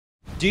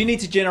Do you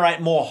need to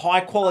generate more high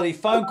quality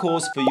phone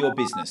calls for your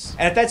business?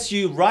 And if that's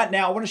you right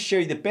now, I want to show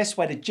you the best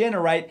way to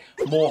generate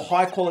more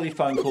high quality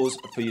phone calls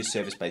for your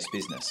service-based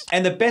business.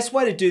 And the best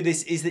way to do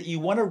this is that you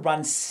want to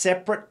run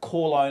separate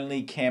call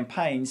only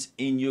campaigns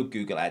in your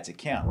Google Ads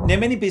account. Now,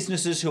 many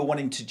businesses who are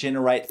wanting to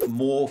generate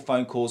more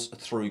phone calls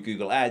through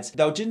Google Ads,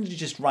 they'll generally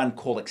just run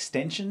call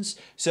extensions.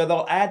 So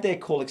they'll add their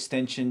call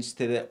extensions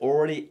to their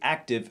already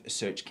active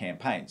search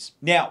campaigns.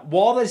 Now,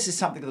 while this is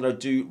something that I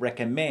do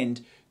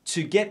recommend,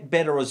 to get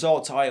better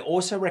results, I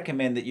also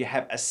recommend that you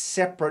have a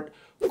separate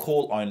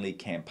call only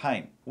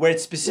campaign where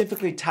it's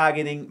specifically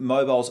targeting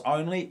mobiles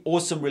only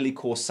or some really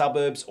core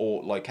suburbs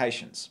or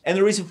locations. And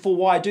the reason for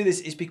why I do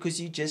this is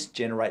because you just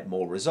generate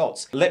more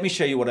results. Let me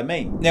show you what I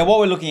mean. Now, what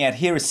we're looking at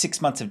here is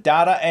 6 months of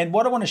data. And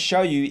what I want to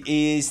show you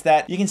is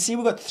that you can see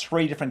we've got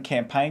 3 different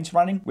campaigns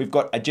running. We've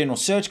got a general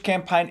search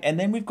campaign, and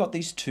then we've got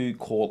these 2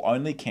 call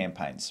only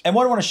campaigns. And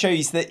what I want to show you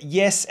is that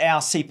yes, our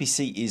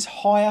CPC is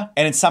higher,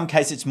 and in some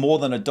cases it's more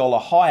than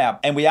 $1 higher,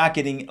 and we are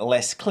getting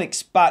less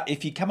clicks. But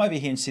if you come over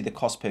here and see the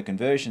cost per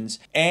conversions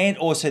and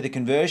also the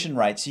conversion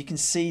rates, you can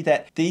see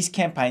that these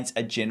campaigns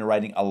are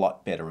generating a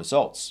lot better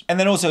results. And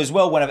then also as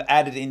well, when I've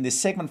added in this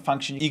segment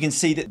function, you can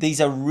see that these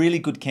are really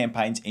good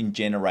campaigns in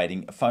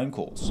generating phone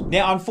calls.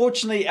 Now,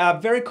 unfortunately, a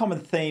very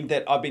common theme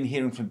that I've been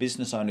hearing from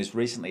business owners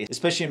recently,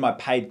 especially in my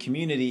paid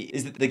community,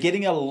 is that they're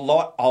getting a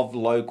lot of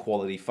low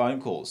quality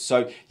phone calls.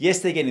 So yes,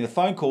 they're getting the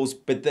phone calls,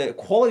 but the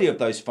quality of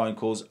those phone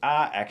calls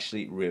are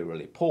actually really,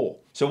 really poor.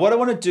 So what I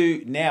want to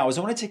do now is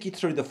I want to take you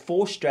through the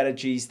 4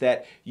 strategies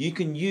that you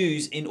can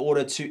use in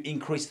order to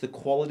increase the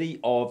quality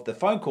of the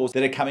phone calls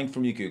that are coming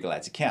from your Google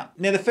Ads account.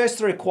 Now, the first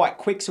 3 are quite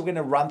quick, so we're going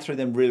to run through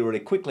them really, really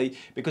quickly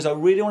because I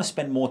really want to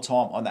spend more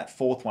time on that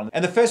 4th one.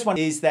 And the first one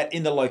is that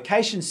in the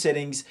location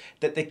settings,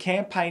 that the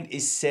campaign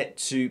is set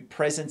to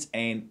presence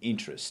and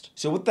interest.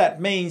 So what that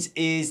means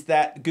is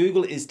that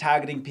Google is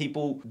targeting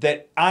people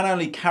that aren't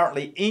only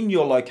currently in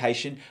your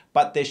location,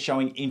 but they're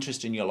showing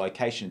interest in your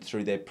location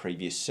through their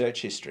previous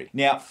search history.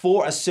 Now,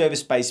 for a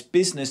service-based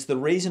business, the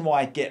reason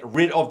why I get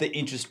rid of the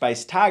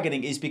interest-based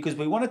targeting is because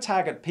we want to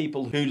target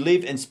people who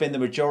live and spend the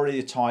majority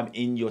of the time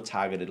in your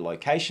targeted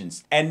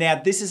locations. And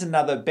now this is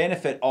another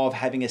benefit of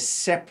having a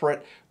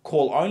separate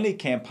call-only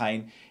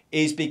campaign,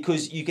 is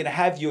because you can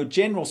have your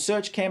general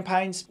search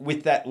campaigns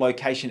with that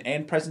location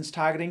and presence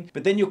targeting,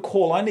 but then your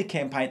call only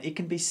campaign, it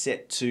can be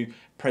set to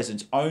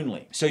presence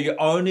only. So you're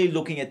only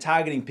looking at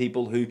targeting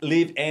people who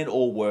live and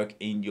or work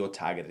in your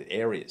targeted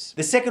areas.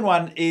 The second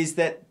one is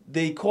that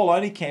the call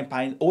only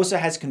campaign also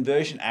has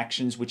conversion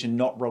actions which are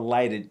not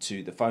related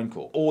to the phone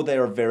call, or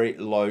they're a very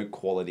low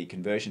quality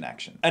conversion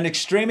action. An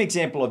extreme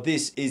example of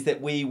this is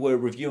that we were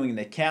reviewing an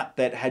account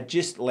that had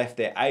just left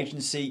their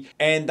agency,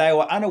 and they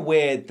were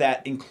unaware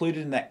that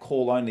included in that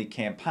call only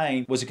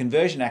campaign was a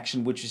conversion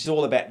action which is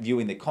all about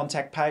viewing the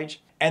contact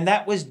page. And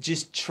that was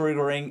just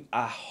triggering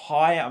a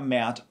high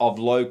amount of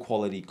low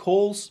quality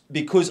calls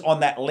because on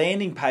that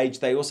landing page,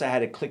 they also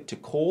had a click to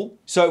call.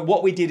 So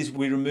what we did is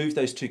we removed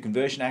those 2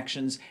 conversion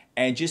actions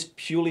and just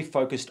purely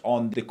focused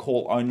on the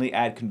call only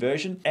ad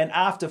conversion. And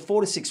after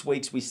 4 to 6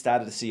 weeks, we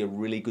started to see a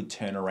really good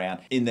turnaround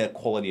in the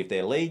quality of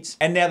their leads.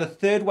 And now the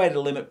third way to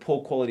limit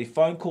poor quality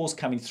phone calls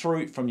coming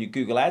through from your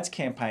Google Ads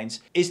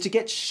campaigns is to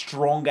get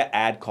stronger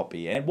ad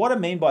copy. And what I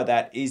mean by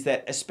that is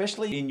that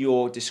especially in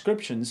your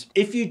descriptions,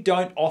 if you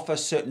don't offer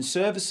certain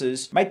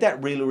services, make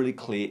that really, really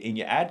clear in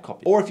your ad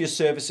copy. Or if your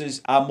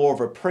services are more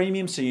of a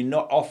premium, so you're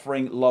not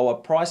offering lower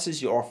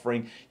prices, you're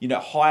offering,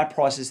 higher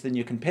prices than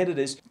your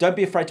competitors, don't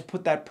be afraid to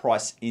put that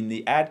price in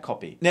the ad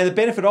copy. Now, the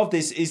benefit of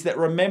this is that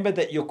remember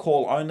that your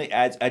call only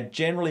ads are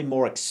generally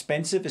more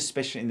expensive,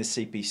 especially in the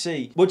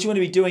CPC. What you want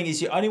to be doing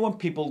is you only want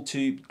people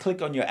to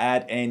click on your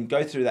ad and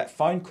go through that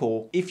phone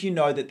call if you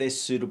know that they're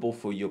suitable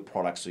for your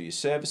products or your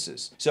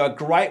services. So a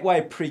great way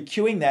of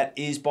pre-queuing that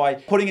is by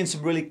putting in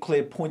some really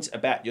clear points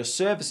about your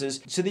services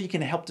so that you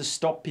can help to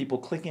stop people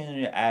clicking on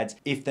your ads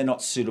if they're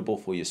not suitable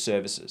for your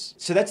services.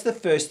 So that's the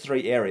first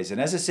 3 areas. And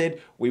as I said,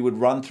 we would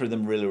run through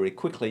them really, really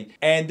quickly.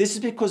 And this is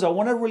because I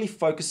want to really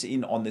focus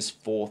in on this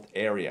 4th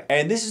area.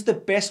 And this is the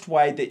best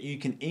way that you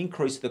can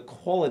increase the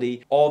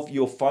quality of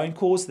your phone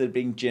calls that are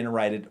being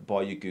generated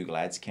by your Google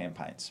Ads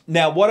campaigns.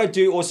 Now, what I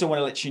do also want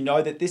to let you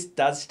know that this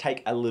does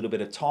take a little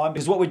bit of time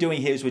because what we're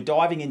doing here is we're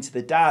diving into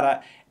the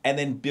data and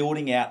then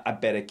building out a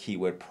better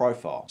keyword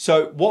profile.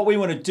 So what we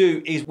want to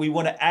do is we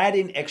want to add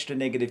in extra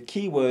negative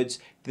keywords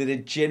that are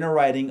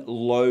generating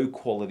low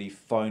quality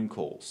phone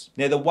calls.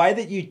 Now, the way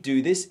that you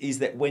do this is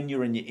that when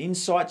you're in your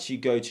insights, you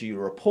go to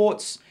your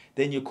reports,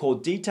 then your core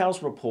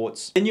details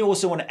reports. Then you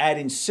also want to add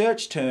in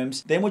search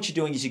terms. Then what you're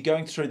doing is you're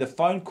going through the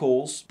phone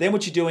calls. Then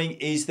what you're doing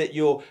is that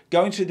you're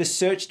going through the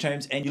search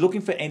terms and you're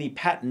looking for any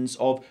patterns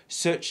of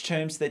search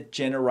terms that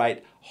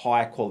generate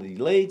higher quality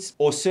leads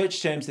or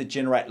search terms that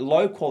generate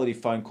low quality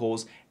phone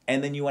calls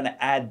and then you want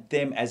to add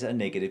them as a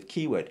negative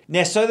keyword.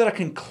 Now, so that I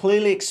can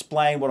clearly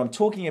explain what I'm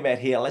talking about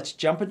here, let's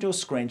jump into a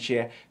screen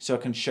share so I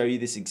can show you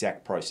this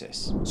exact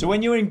process. So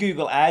when you're in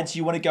Google Ads,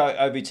 you want to go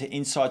over to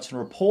Insights and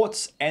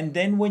Reports, and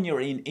then when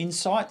you're in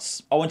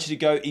Insights, I want you to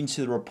go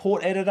into the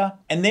report editor,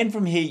 and then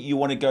from here you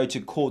want to go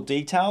to Core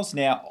Details.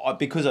 Now,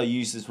 because I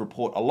use this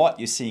report a lot,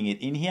 you're seeing it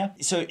in here.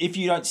 So if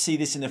you don't see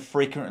this in the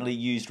frequently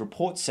used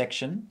reports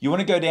section, you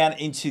want to go down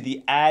into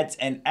the Ads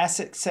and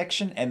Assets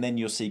section, and then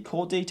you'll see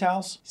Core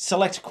Details.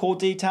 Select Core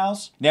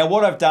Details. Now,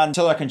 what I've done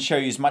so that I can show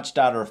you as much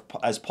data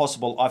as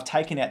possible, I've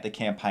taken out the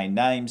campaign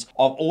names.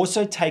 I've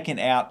also taken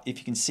out, if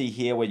you can see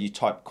here where you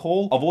type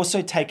call, I've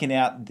also taken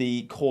out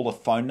the caller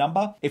phone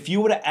number. If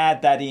you were to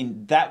add that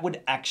in, that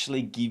would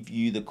actually give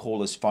you the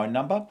caller's phone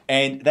number.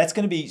 And that's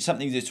going to be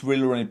something that's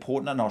really, really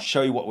important. And I'll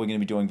show you what we're going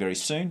to be doing very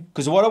soon.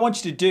 Because what I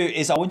want you to do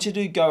is I want you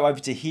to go over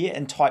to here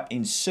and type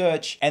in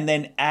search and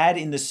then add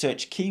in the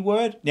search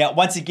keyword. Now,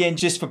 once again,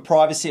 just for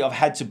privacy, I've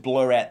had to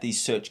blur out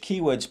these search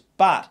keywords.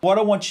 But what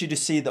I want you to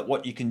see that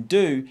what you can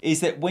do is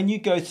that when you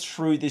go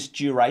through this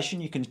duration,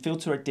 you can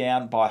filter it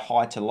down by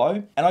high to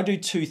low. And I do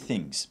two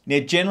things. Now,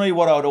 generally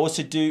what I would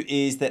also do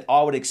is that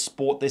I would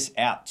export this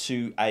out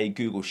to a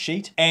Google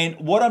Sheet. And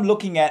what I'm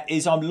looking at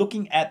is I'm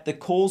looking at the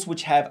calls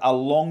which have a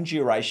long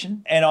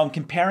duration, and I'm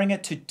comparing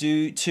it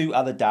to two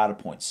other data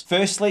points.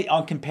 Firstly,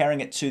 I'm comparing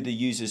it to the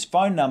user's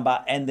phone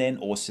number and then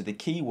also the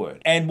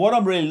keyword. And what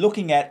I'm really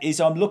looking at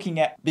is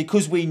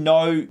because we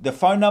know the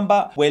phone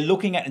number, we're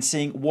looking at and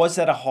seeing, was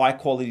that a high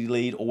quality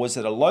lead or was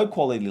it a low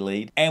quality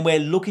lead? And we're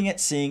looking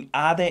at seeing,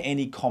 are there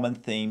any common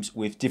themes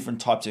with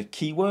different types of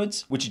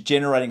keywords which are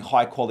generating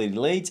high quality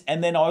leads?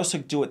 And then I also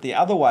do it the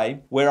other way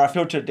where I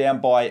filter it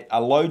down by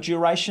a low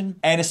duration.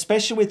 And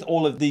especially with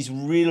all of these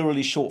really,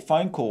 really short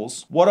phone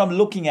calls, what I'm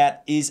looking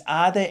at is,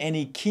 are there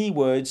any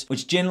keywords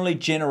which generally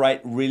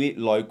generate really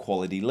low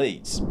quality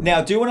leads? Now,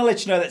 I do want to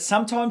let you know that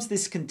sometimes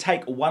this can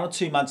take 1 or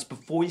 2 months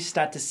before you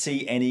start to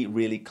see any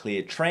really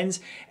clear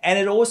trends. And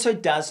it also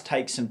does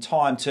take some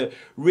time to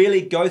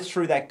really go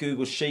through that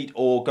Google Sheet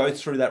or go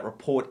through that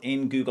report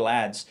in Google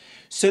Ads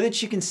so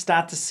that you can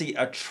start to see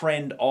a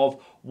trend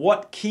of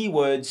what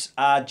keywords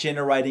are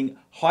generating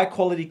high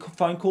quality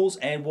phone calls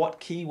and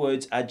what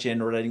keywords are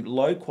generating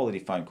low quality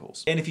phone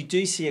calls. And if you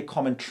do see a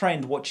common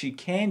trend, what you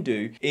can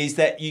do is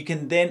that you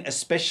can then,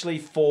 especially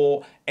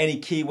for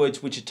any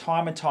keywords which are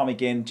time and time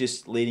again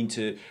just leading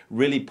to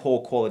really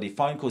poor quality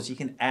phone calls, you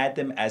can add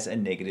them as a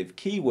negative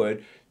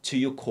keyword to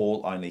your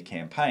call only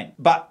campaign.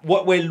 But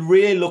what we're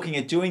really looking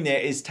at doing there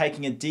is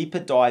taking a deeper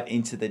dive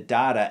into the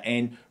data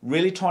and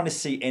really trying to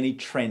see any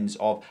trends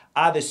of,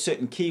 are there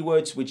certain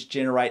keywords which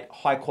generate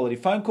high quality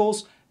phone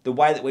calls? The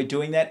way that we're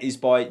doing that is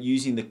by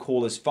using the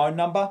caller's phone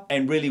number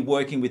and really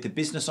working with the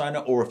business owner,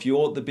 or if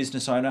you're the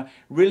business owner,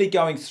 really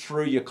going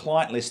through your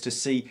client list to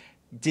see,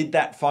 did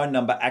that phone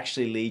number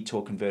actually lead to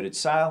a converted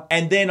sale?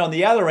 And then on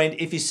the other end,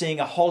 if you're seeing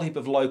a whole heap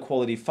of low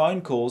quality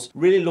phone calls,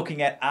 really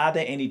looking at, are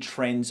there any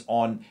trends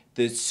on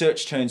the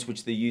search terms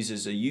which the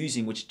users are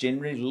using, which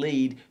generally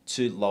lead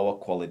to lower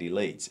quality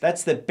leads?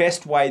 That's the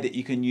best way that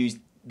you can use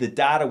the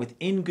data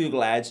within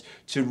Google Ads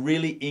to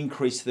really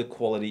increase the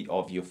quality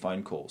of your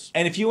phone calls.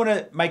 And if you want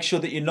to make sure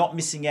that you're not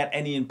missing out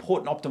any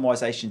important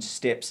optimization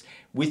steps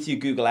with your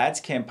Google Ads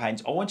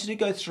campaigns, I want you to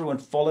go through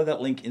and follow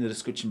that link in the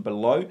description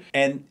below,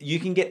 and you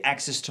can get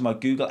access to my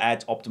Google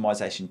Ads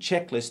optimization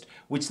checklist,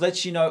 which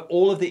lets you know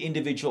all of the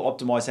individual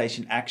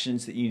optimization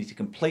actions that you need to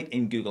complete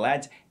in Google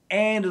Ads.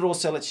 And it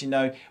also lets you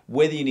know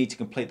whether you need to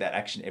complete that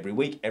action every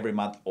week, every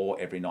month, or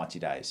every 90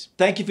 days.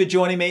 Thank you for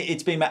joining me.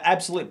 It's been my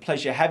absolute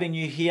pleasure having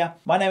you here.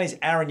 My name is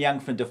Aaron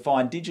Young from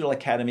Define Digital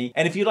Academy.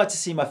 And if you'd like to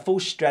see my full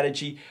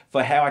strategy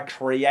for how I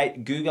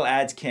create Google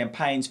Ads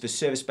campaigns for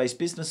service-based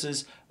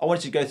businesses, I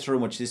want you to go through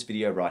and watch this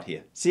video right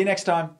here. See you next time.